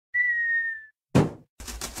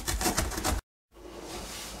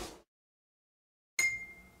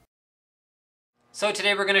So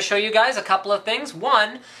today we're going to show you guys a couple of things.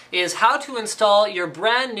 One is how to install your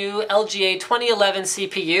brand new LGA2011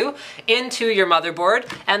 CPU into your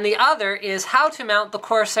motherboard, and the other is how to mount the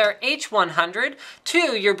Corsair H100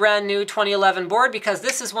 to your brand new 2011 board, because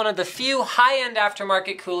this is one of the few high-end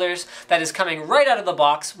aftermarket coolers that is coming right out of the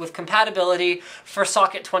box with compatibility for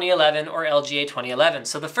socket 2011 or LGA 2011.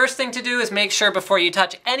 So the first thing to do is make sure before you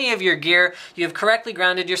touch any of your gear, you have correctly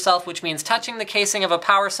grounded yourself, which means touching the casing of a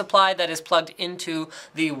power supply that is plugged into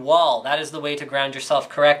the wall. That is the way to ground yourself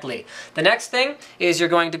correctly. The next thing is you're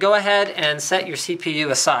going to go ahead and set your CPU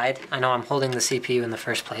aside. I know I'm holding the CPU in the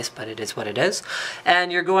first place, but it is what it is.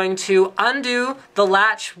 And you're going to undo the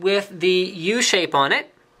latch with the U shape on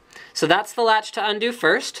it. So that's the latch to undo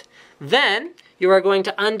first. Then you are going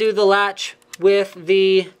to undo the latch with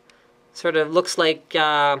the sort of looks like,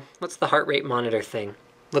 what's the heart rate monitor thing?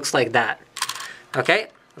 Looks like that. Okay.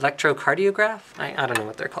 Electrocardiograph? I don't know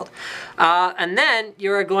what they're called. And then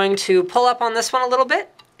you are going to pull up on this one a little bit,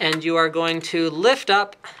 and you are going to lift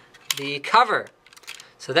up the cover.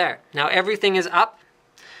 So there. Now everything is up.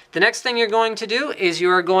 The next thing you're going to do is you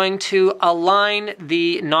are going to align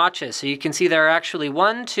the notches. So you can see there are actually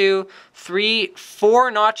 1, 2, 3,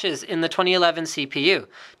 4 notches in the 2011 CPU.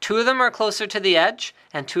 2 of them are closer to the edge,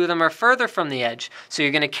 and 2 of them are further from the edge. So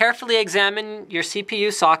you're going to carefully examine your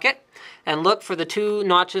CPU socket and look for the 2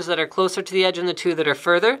 notches that are closer to the edge and the 2 that are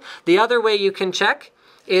further. The other way you can check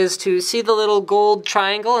is to see the little gold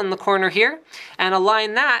triangle in the corner here and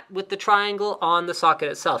align that with the triangle on the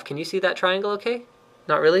socket itself. Can you see that triangle okay?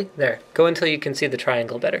 Not really? There. Go until you can see the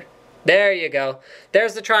triangle better. There you go.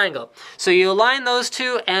 There's the triangle. So you align those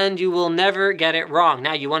 2 and you will never get it wrong.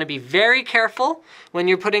 Now you want to be very careful when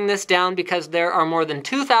you're putting this down, because there are more than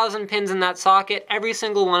 2,000 pins in that socket. Every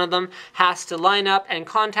single one of them has to line up and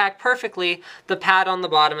contact perfectly the pad on the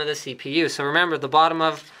bottom of the CPU. So remember, the bottom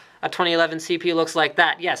of a 2011 CPU looks like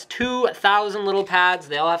that. Yes, 2,000 little pads.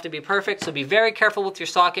 They all have to be perfect, so be very careful with your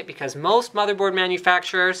socket, because most motherboard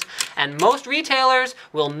manufacturers and most retailers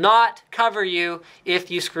will not cover you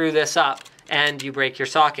if you screw this up and you break your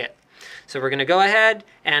socket. So we're going to go ahead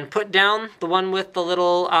and put down the one with the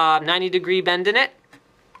little 90-degree bend in it.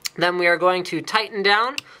 Then we are going to tighten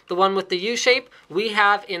down the one with the U-shape. We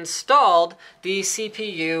have installed the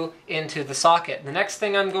CPU into the socket. The next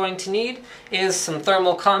thing I'm going to need is some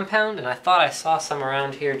thermal compound, and I thought I saw some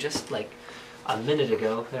around here just like a minute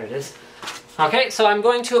ago. There it is. Okay, so I'm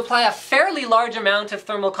going to apply a fairly large amount of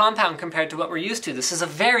thermal compound compared to what we're used to. This is a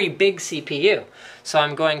very big CPU. So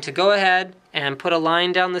I'm going to go ahead and put a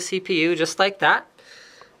line down the CPU just like that.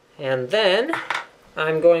 And then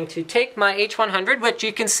I'm going to take my H100, which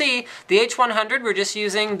you can see, the H100, we're just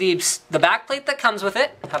using the backplate that comes with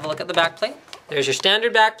it. Have a look at the backplate. There's your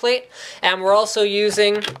standard backplate. And we're also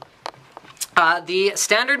using the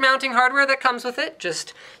standard mounting hardware that comes with it.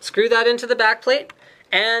 Just screw that into the backplate,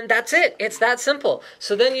 and that's it. It's that simple.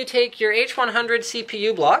 So then you take your H100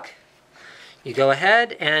 CPU block. You go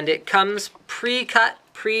ahead, and it comes pre-cut,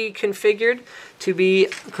 pre-configured to be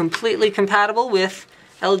completely compatible with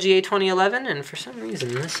LGA 2011, and for some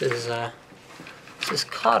reason this is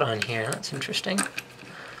caught on here. That's interesting.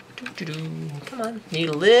 Come on, need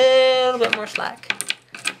a little bit more slack.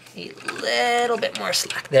 Need a little bit more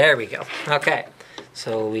slack. There we go. Okay,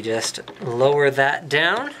 so we just lower that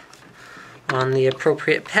down on the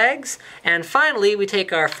appropriate pegs, and finally we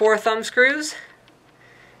take our 4 thumb screws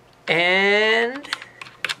and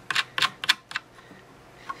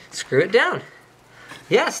screw it down.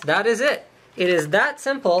 Yes, that is it. It is that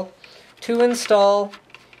simple to install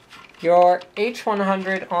your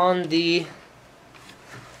H100 on the...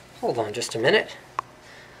 Hold on just a minute.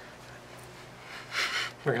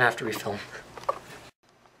 We're going to have to refilm.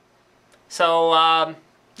 So,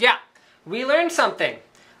 yeah, we learned something.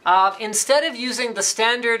 Instead of using the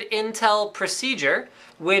standard Intel procedure,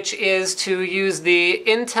 which is to use the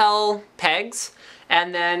Intel pegs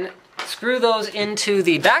and then screw those into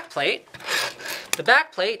the backplate,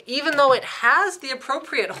 even though it has the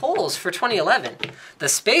appropriate holes for 2011, the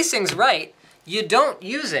spacing's right, you don't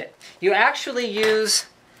use it. You actually use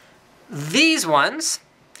these ones.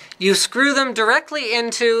 You screw them directly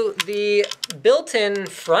into the built-in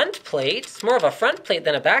front plate. It's more of a front plate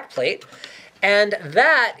than a back plate. And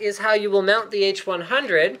that is how you will mount the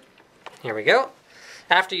H100. Here we go.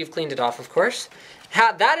 After you've cleaned it off, of course.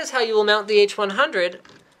 That is how you will mount the H100,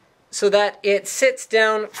 so that it sits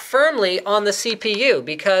down firmly on the CPU,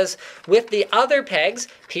 because with the other pegs,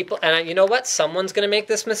 people, and you know what, someone's going to make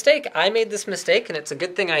this mistake. I made this mistake, and it's a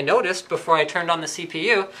good thing I noticed before I turned on the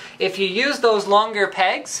CPU. If you use those longer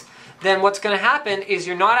pegs, then what's going to happen is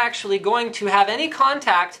you're not actually going to have any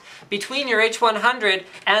contact between your H100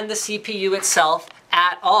 and the CPU itself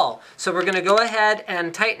at all. So we're going to go ahead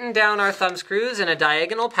and tighten down our thumb screws in a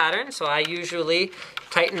diagonal pattern. So I usually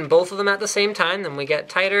tighten both of them at the same time, then we get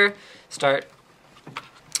tighter, start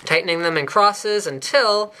tightening them in crosses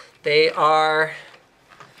until they are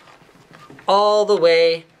all the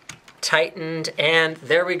way tightened, and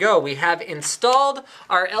there we go. We have installed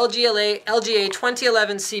our LGA2011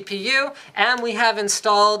 CPU, and we have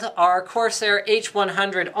installed our Corsair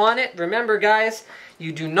H100 on it. Remember guys,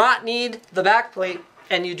 you do not need the backplate,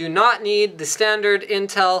 and you do not need the standard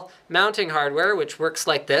Intel mounting hardware, which works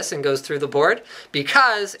like this and goes through the board,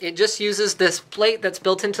 because it just uses this plate that's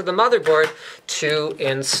built into the motherboard to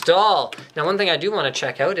install. Now, one thing I do want to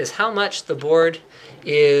check out is how much the board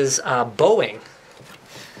is bowing.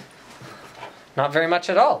 Not very much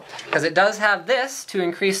at all, because it does have this to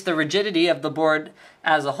increase the rigidity of the board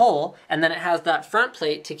as a whole, and then it has that front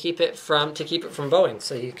plate to keep it from bowing.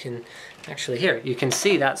 So you can actually, here, you can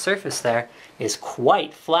see that surface there is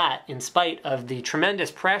quite flat in spite of the tremendous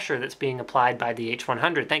pressure that's being applied by the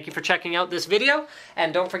H100. Thank you for checking out this video,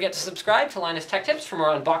 and don't forget to subscribe to Linus Tech Tips for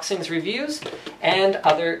more unboxings, reviews, and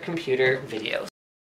other computer videos.